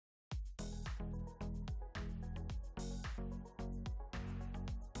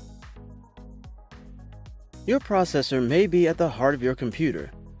Your processor may be at the heart of your computer,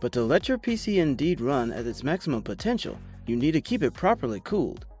 but to let your PC indeed run at its maximum potential, you need to keep it properly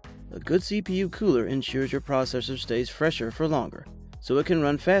cooled. A good CPU cooler ensures your processor stays fresher for longer, so it can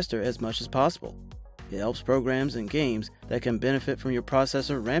run faster as much as possible. It helps programs and games that can benefit from your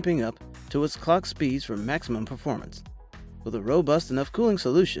processor ramping up to its clock speeds for maximum performance. With a robust enough cooling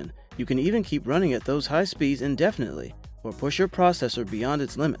solution, you can even keep running at those high speeds indefinitely or push your processor beyond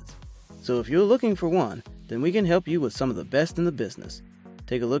its limits. So if you're looking for one, then we can help you with some of the best in the business.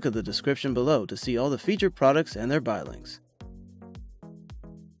 Take a look at the description below to see all the featured products and their buy links.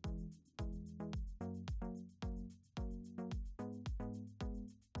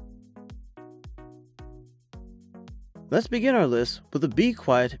 Let's begin our list with the Be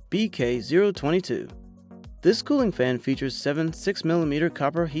Quiet BK022. This cooling fan features 7 6mm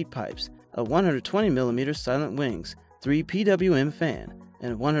copper heat pipes, a 120mm Silent Wings 3 PWM fan,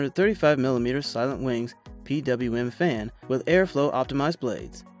 and a 135mm Silent Wings PWM fan with airflow optimized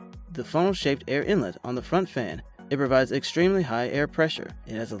blades. The funnel-shaped air inlet on the front fan, it provides extremely high air pressure.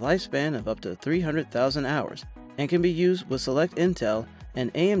 It has a lifespan of up to 300,000 hours and can be used with select Intel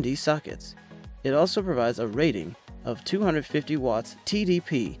and AMD sockets. It also provides a rating of 250 watts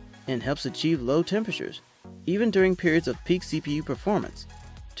TDP and helps achieve low temperatures, even during periods of peak CPU performance.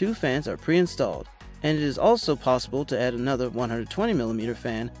 2 fans are pre-installed, and it is also possible to add another 120mm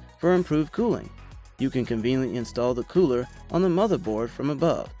fan for improved cooling. You can conveniently install the cooler on the motherboard from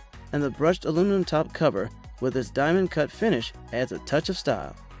above, and the brushed aluminum top cover with its diamond cut finish adds a touch of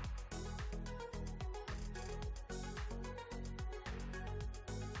style.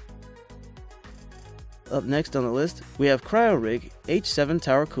 Up next on the list, we have Cryorig H7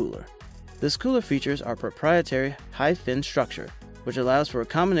 Tower Cooler. This cooler features our proprietary Hive Fin structure, which allows for a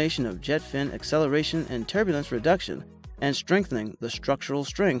combination of jet fin acceleration and turbulence reduction and strengthening the structural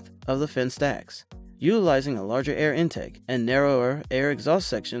strength of the fin stacks. Utilizing a larger air intake and narrower air exhaust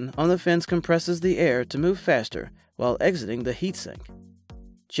section on the fins compresses the air to move faster while exiting the heatsink.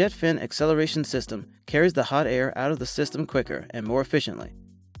 Jet fin acceleration system carries the hot air out of the system quicker and more efficiently,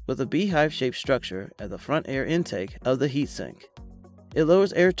 with a beehive-shaped structure at the front air intake of the heatsink. It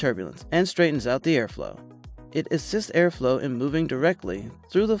lowers air turbulence and straightens out the airflow. It assists airflow in moving directly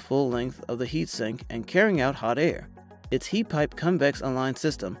through the full length of the heatsink and carrying out hot air. Its heat pipe convex aligned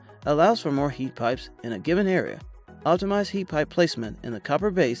system allows for more heat pipes in a given area. Optimize heat pipe placement in the copper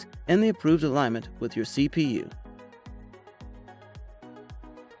base and the approved alignment with your CPU.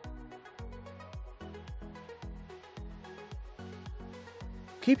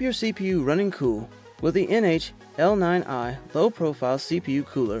 Keep your CPU running cool with the NH-L9i low-profile CPU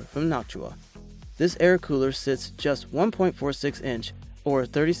cooler from Noctua. This air cooler sits just 1.46 inch or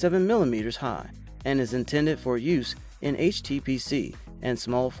 37 millimeters high and is intended for use in HTPC and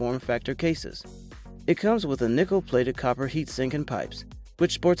small form factor cases. It comes with a nickel-plated copper heatsink and pipes,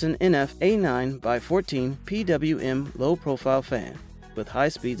 which sports an NF A9x14 PWM low-profile fan with high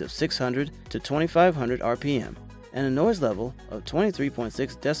speeds of 600 to 2500 RPM and a noise level of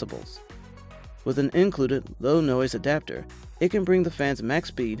 23.6 decibels. With an included low noise adapter, it can bring the fan's max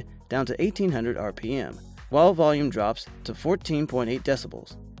speed down to 1800 RPM, while volume drops to 14.8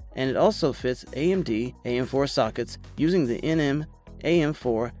 decibels, and it also fits AMD AM4 sockets using the NM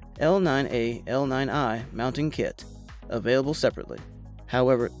AM4 L9A L9I mounting kit, available separately.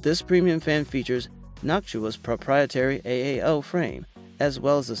 However, this premium fan features Noctua's proprietary AAO frame, as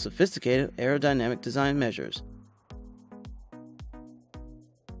well as the sophisticated aerodynamic design measures.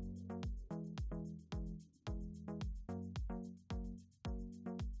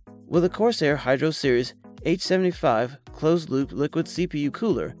 With a Corsair Hydro Series H75 closed-loop liquid CPU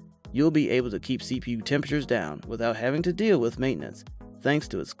cooler, you'll be able to keep CPU temperatures down without having to deal with maintenance, thanks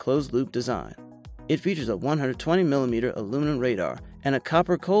to its closed-loop design. It features a 120mm aluminum radar and a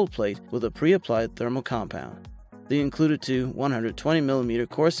copper cold plate with a pre-applied thermal compound. The included 2 120mm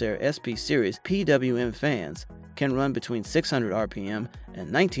Corsair SP Series PWM fans can run between 600 RPM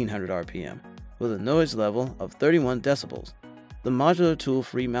and 1900 RPM, with a noise level of 31 decibels. The modular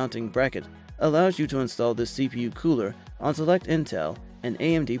tool-free mounting bracket allows you to install this CPU cooler on select Intel and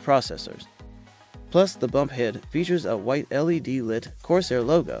AMD processors. Plus, the bump head features a white LED-lit Corsair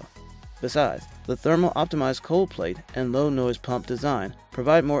logo. Besides, the thermal-optimized cold plate and low-noise pump design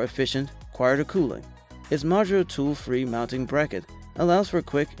provide more efficient, quieter cooling. Its modular tool-free mounting bracket allows for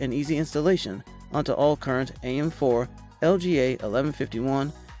quick and easy installation onto all current AM4, LGA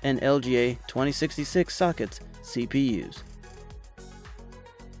 1151, and LGA 2066 sockets CPUs.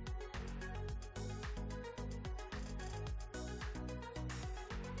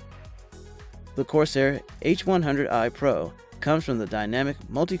 The Corsair H100i Pro comes from the dynamic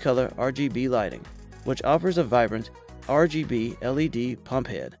multicolor RGB lighting, which offers a vibrant RGB LED pump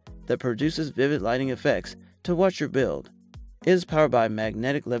head that produces vivid lighting effects to watch your build. It is powered by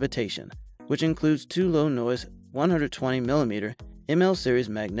magnetic levitation, which includes two low-noise 120mm ML series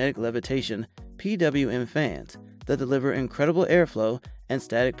magnetic levitation PWM fans that deliver incredible airflow and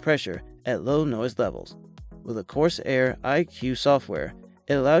static pressure at low noise levels. With a Corsair IQ software,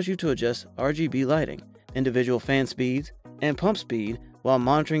 it allows you to adjust RGB lighting, individual fan speeds, and pump speed while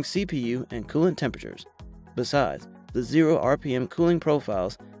monitoring CPU and coolant temperatures. Besides, the 0 RPM cooling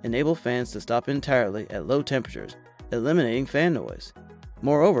profiles enable fans to stop entirely at low temperatures, eliminating fan noise.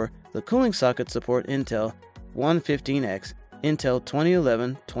 Moreover, the cooling sockets support Intel 115X, Intel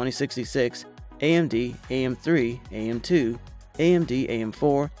 2011-2066, AMD AM3, AM2, AMD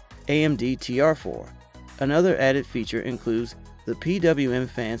AM4, AMD TR4. Another added feature includes the PWM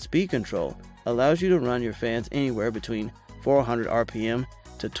fan speed control, allows you to run your fans anywhere between 400 RPM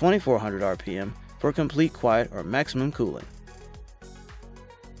to 2400 RPM for complete quiet or maximum cooling.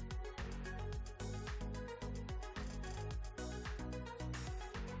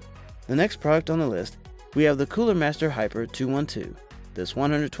 The next product on the list, we have the Cooler Master Hyper 212. This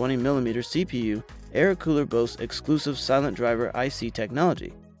 120mm CPU air cooler boasts exclusive silent driver IC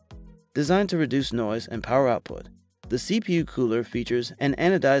technology. Designed to reduce noise and power output, the CPU cooler features an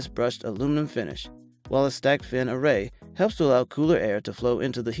anodized brushed aluminum finish, while a stacked fin array helps to allow cooler air to flow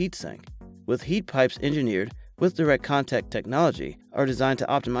into the heatsink, with heat pipes engineered with direct contact technology are designed to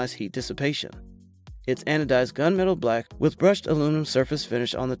optimize heat dissipation. It's anodized gunmetal black with brushed aluminum surface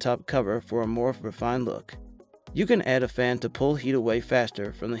finish on the top cover for a more refined look. You can add a fan to pull heat away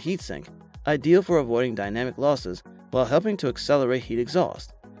faster from the heatsink, ideal for avoiding dynamic losses while helping to accelerate heat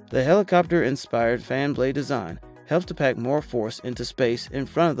exhaust. The helicopter-inspired fan blade design helps to pack more force into space in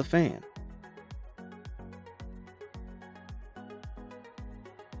front of the fan.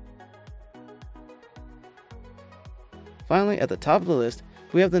 Finally, at the top of the list,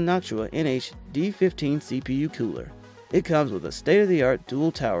 we have the Noctua NH-D15 CPU cooler. It comes with a state-of-the-art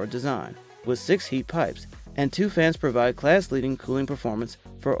dual tower design with 6 heat pipes, and 2 fans provide class-leading cooling performance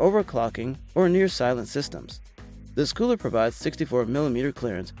for overclocking or near-silent systems. This cooler provides 64mm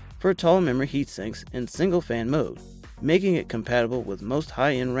clearance for tall memory heatsinks in single-fan mode, making it compatible with most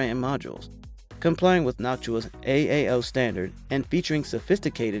high-end RAM modules. Complying with Noctua's AAO standard and featuring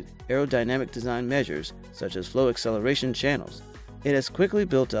sophisticated aerodynamic design measures such as flow acceleration channels, it has quickly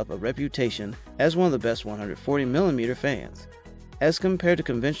built up a reputation as one of the best 140mm fans. As compared to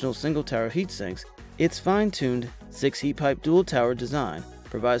conventional single-tower heatsinks, its fine-tuned 6-heat pipe dual-tower design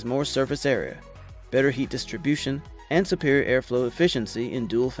provides more surface area, better heat distribution, and superior airflow efficiency in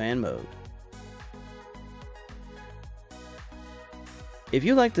dual-fan mode. If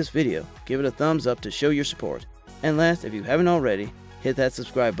you like this video, give it a thumbs up to show your support. And last, if you haven't already, hit that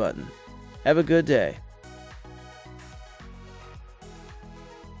subscribe button. Have a good day.